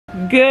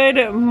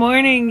Good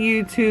morning,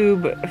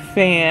 YouTube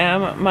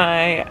fam.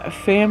 My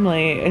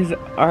family is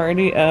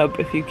already up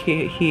if you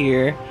can't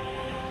hear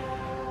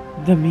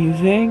the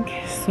music,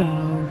 so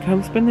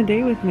come spend the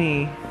day with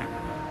me.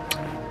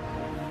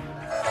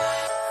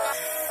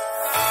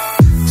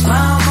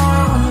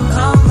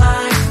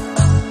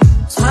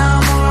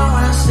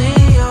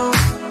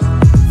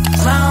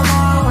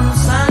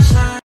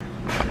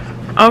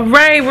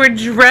 Alright, we're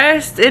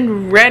dressed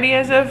and ready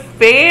as a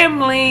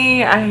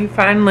family. I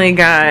finally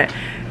got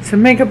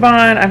some makeup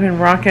on. I've been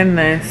rocking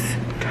this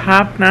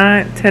top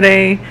knot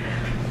today.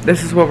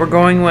 This is what we're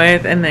going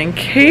with. And then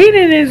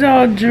Kayden is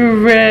all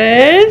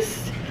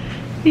dressed.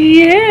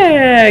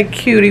 Yeah,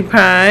 cutie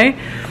pie.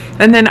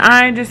 And then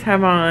I just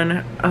have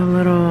on a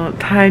little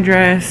tie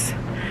dress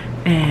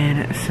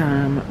and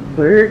some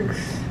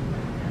Bergs.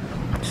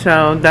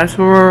 So that's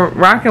what we're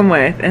rocking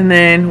with. And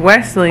then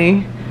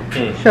Wesley,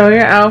 show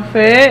your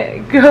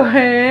outfit. Go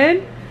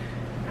ahead.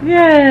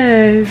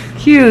 Yes,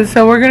 cute.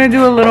 So we're gonna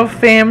do a little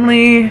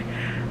family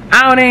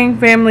outing,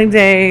 family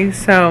day.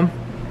 So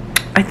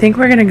I think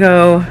we're gonna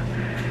go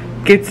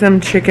get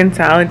some chicken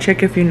salad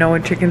chick. If you know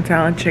what chicken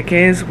salad chick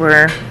is, you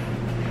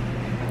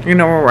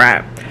know where we're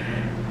at.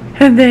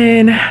 And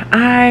then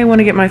I want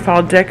to get my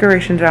fall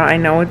decorations out. I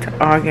know it's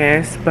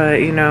August, but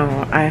you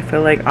know, I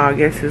feel like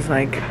August is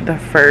like the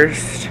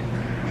first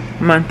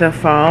month of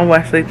fall.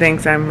 Wesley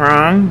thinks I'm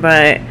wrong,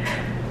 but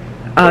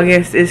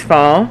August is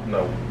fall.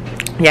 No.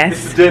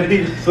 Yes. It's dead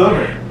heat of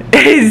summer.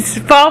 It's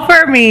fall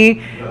for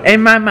me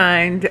in my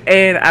mind,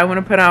 and I want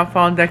to put out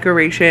fall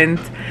decorations,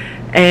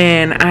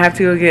 and I have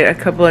to go get a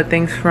couple of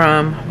things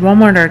from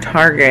Walmart or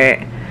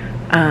Target.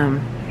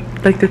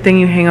 Like the thing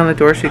you hang on the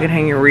door so you can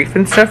hang your wreath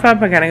and stuff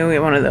up. I gotta go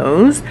get one of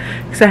those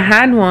because I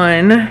had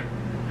one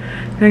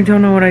and I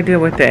don't know what I did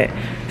with it.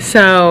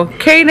 So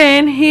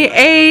Kayden, he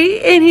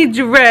ate and he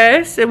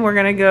dressed, and we're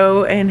gonna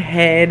go and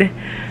head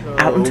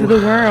out into the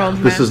world.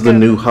 This is the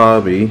new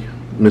hobby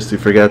Misty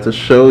forgot to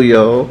show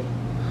y'all.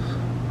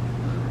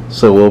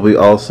 So we'll be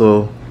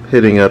also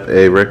hitting up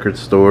a record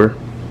store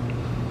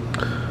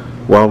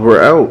while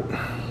we're out.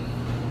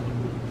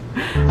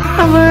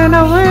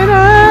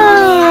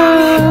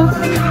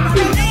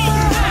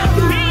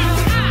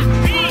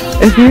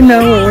 If you know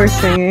what we're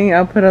singing,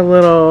 I'll put a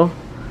little.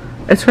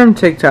 It's from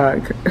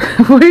TikTok.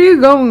 Where are you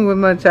going with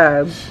my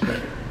child?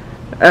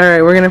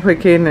 Alright, we're gonna put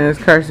Kayden in his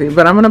car seat,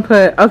 but I'm gonna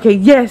put. Okay,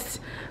 yes.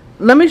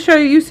 Let me show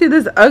you. You see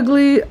this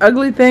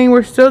ugly thing?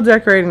 We're still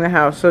decorating the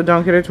house, so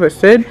don't get it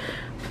twisted.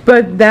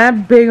 But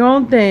that big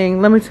old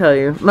thing, let me tell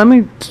you.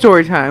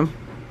 Story time.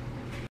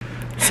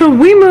 So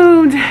we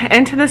moved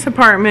into this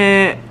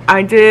apartment.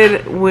 I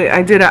did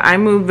an I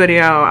moved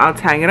video. I'll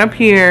tag it up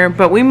here.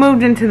 But we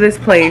moved into this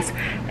place,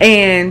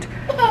 and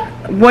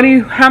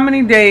how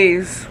many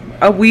days?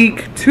 A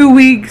week, 2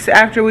 weeks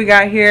after we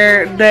got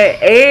here,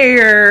 the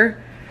air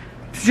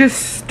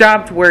just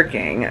stopped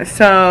working.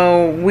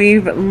 So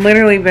we've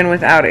literally been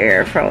without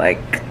air for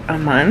like a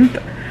month,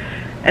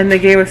 and they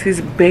gave us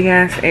these big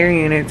ass air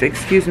units,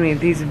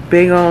 these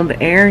big old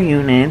air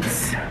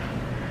units,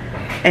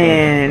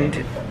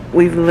 and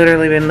we've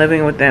literally been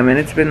living with them, and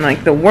it's been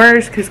like the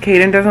worst because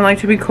Kayden doesn't like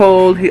to be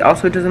cold. He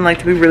also doesn't like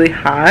to be really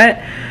hot,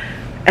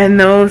 and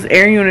those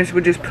air units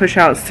would just push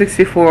out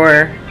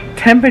 64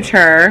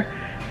 temperature,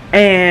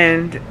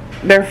 and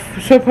they're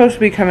supposed to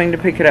be coming to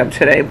pick it up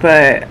today,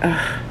 but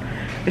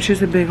it's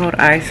just a big old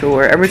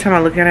eyesore. Every time I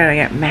look at it, I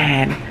get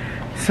mad.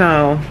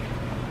 So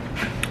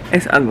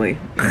it's ugly.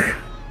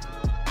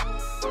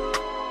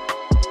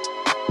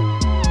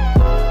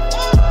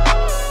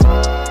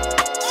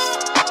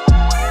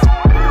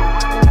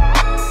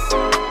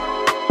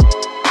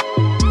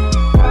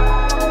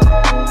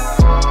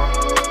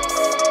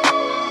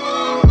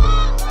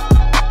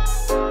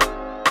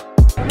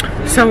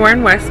 So we're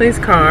in Wesley's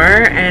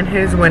car, and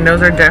his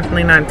windows are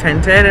definitely not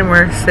tinted, and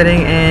we're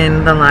sitting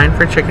in the line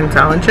for chicken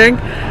salad chick,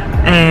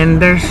 and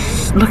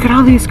look at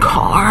all these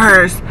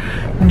cars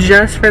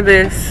just for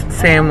this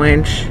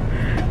sandwich.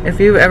 If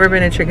you've ever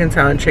been to chicken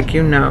salad chick,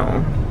 you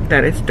know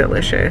that it's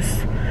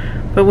delicious.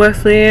 But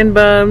Wesley and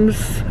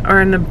Bubs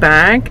are in the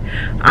back.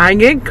 I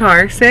get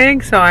car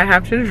sick, so I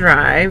have to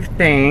drive.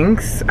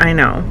 Thanks. I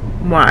know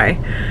why.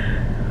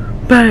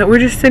 But we're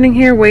just sitting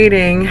here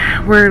waiting.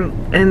 We're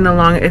in the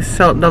line is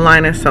so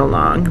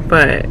long,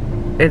 but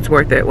it's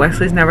worth it.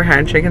 Wesley's never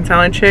had chicken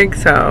salad chick,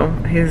 so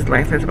his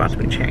life is about to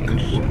be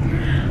changed.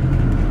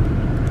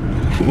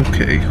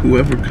 Okay,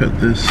 whoever cut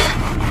this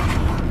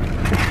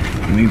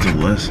needs a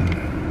lesson.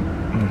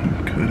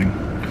 Oh, cutting.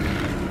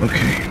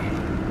 Okay.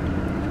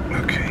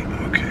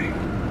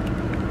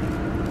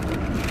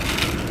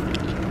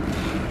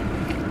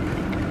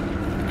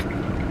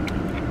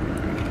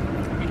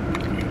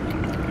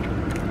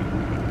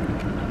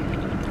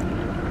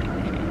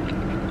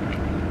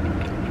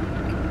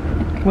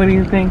 What do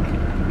you think?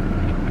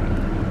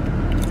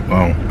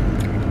 Wow.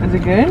 Is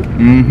it good?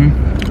 Mm-hmm.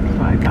 Oh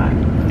my God.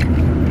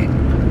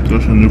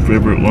 That's a new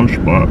favorite lunch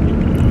spot.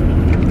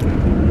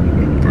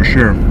 For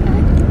sure.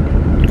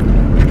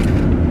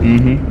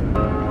 Mm-hmm.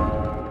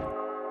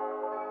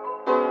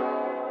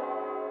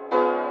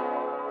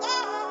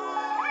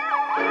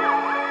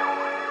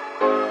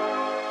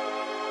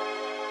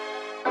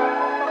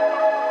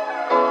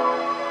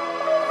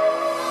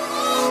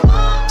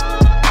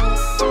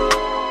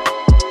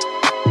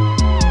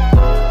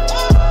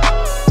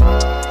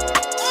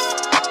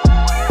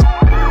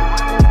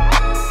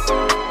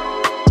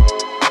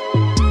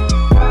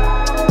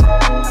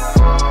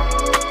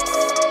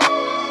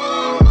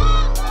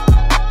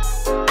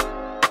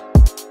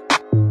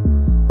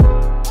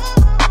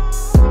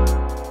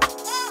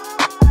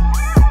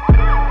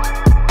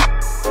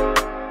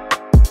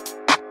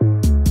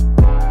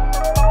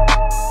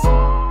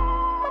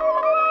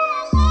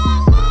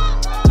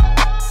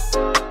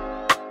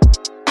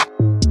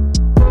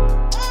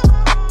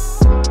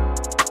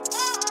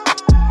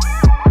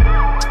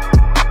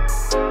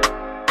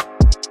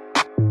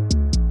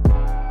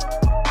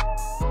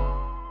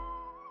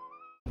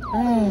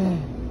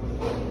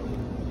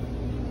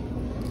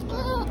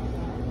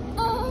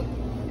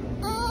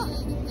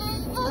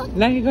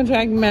 Now you're going to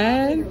act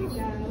mad?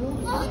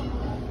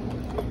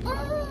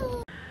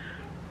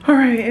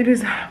 Alright, it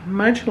is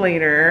much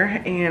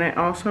later, and I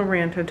also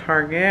ran to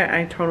Target.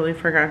 I totally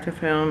forgot to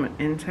film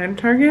inside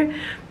Target,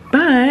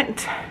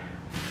 but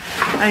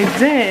I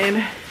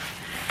did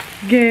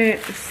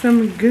get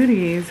some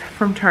goodies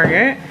from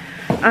Target.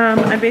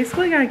 I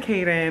basically got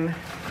Kayden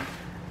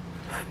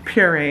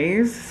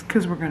purees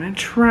because we're gonna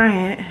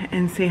try it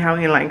and see how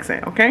he likes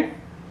it, okay?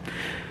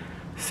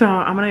 So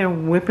I'm gonna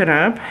whip it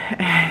up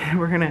and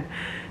we're gonna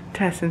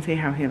test and see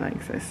how he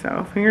likes it.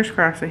 So fingers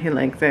crossed that he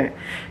likes it.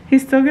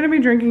 He's still gonna be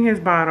drinking his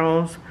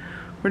bottles.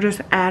 We're just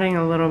adding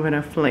a little bit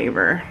of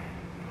flavor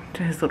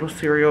to his little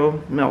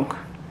cereal milk.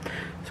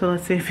 So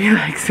let's see if he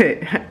likes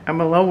it. I'm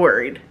a little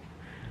worried.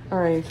 All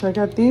right, so I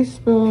got these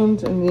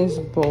spoons and these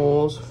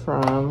bowls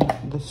from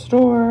the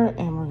store,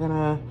 and we're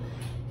gonna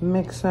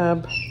mix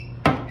up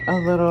a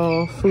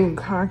little food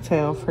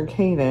cocktail for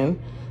Kayden.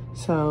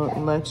 So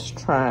let's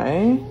try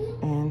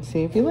and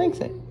see if he likes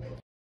it.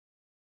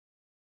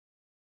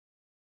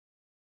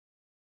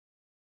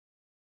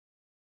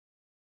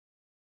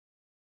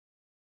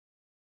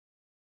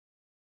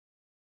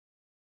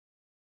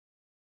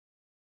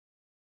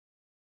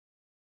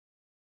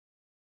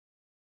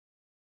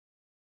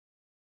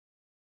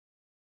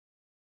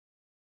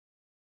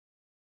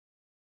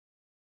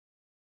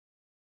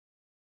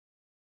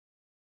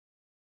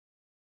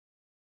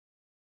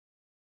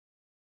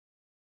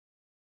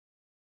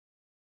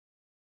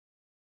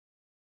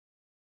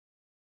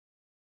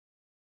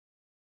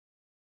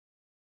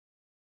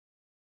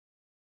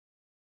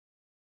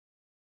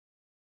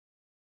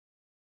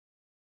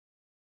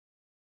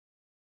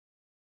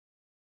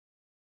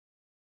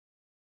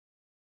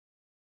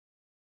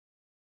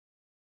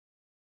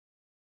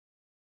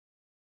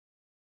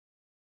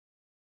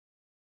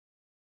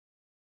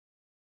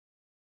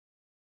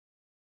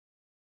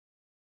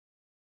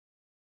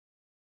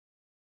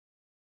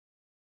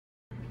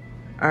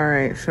 All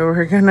right, so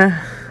we're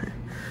gonna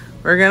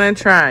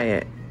try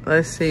it.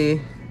 Let's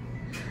see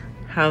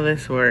how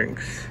this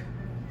works.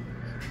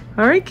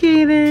 All right,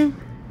 Kayden,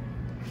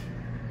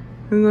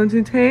 we're going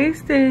to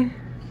taste it.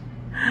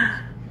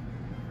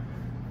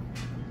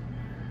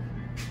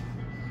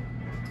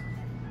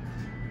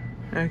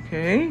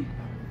 Okay,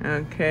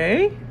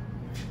 okay.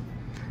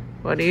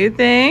 What do you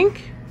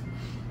think?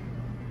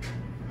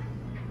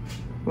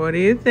 What do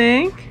you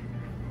think?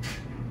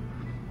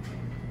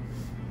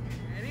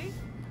 Ready?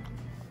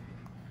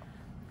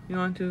 You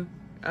want to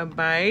a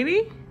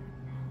bitey?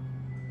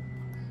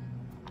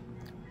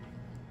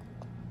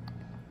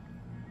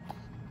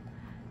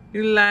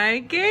 You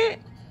like it?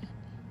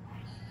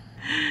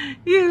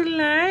 You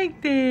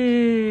liked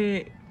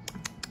it.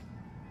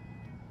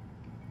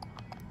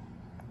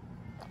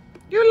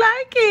 You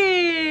like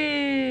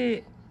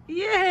it.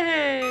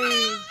 Yay.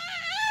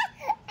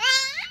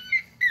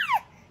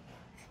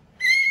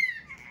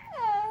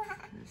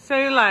 So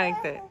you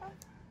liked it.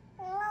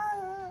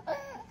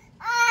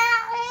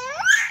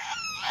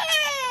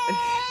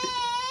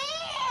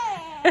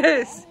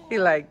 Yes, he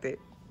liked it.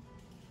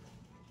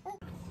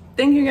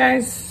 Thank you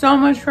guys so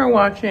much for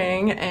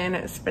watching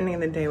and spending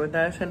the day with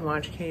us, and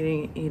watch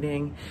Kayden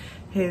eating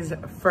his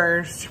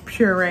first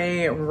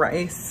puree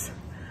rice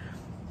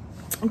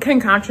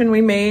concoction we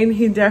made.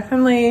 He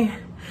definitely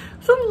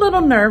was a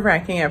little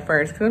nerve-wracking at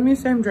first because I'm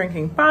used to him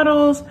drinking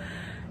bottles.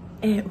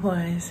 It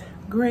was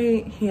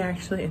great. He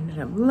actually ended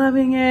up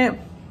loving it.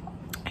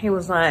 He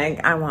was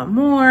like, I want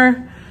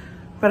more,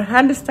 but I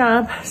had to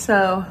stop.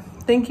 So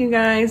thank you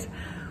guys.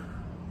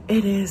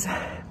 We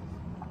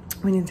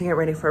need to get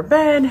ready for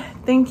bed.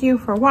 Thank you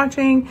for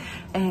watching,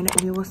 and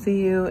we will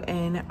see you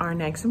in our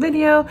next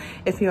video.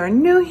 If you are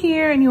new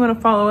here and you want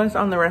to follow us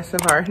on the rest of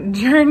our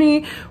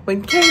journey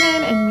with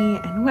Kayden and me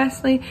and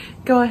Wesley,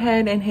 go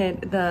ahead and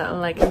hit the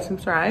like and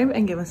subscribe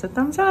and give us a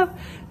thumbs up.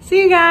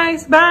 See you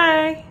guys.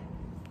 Bye.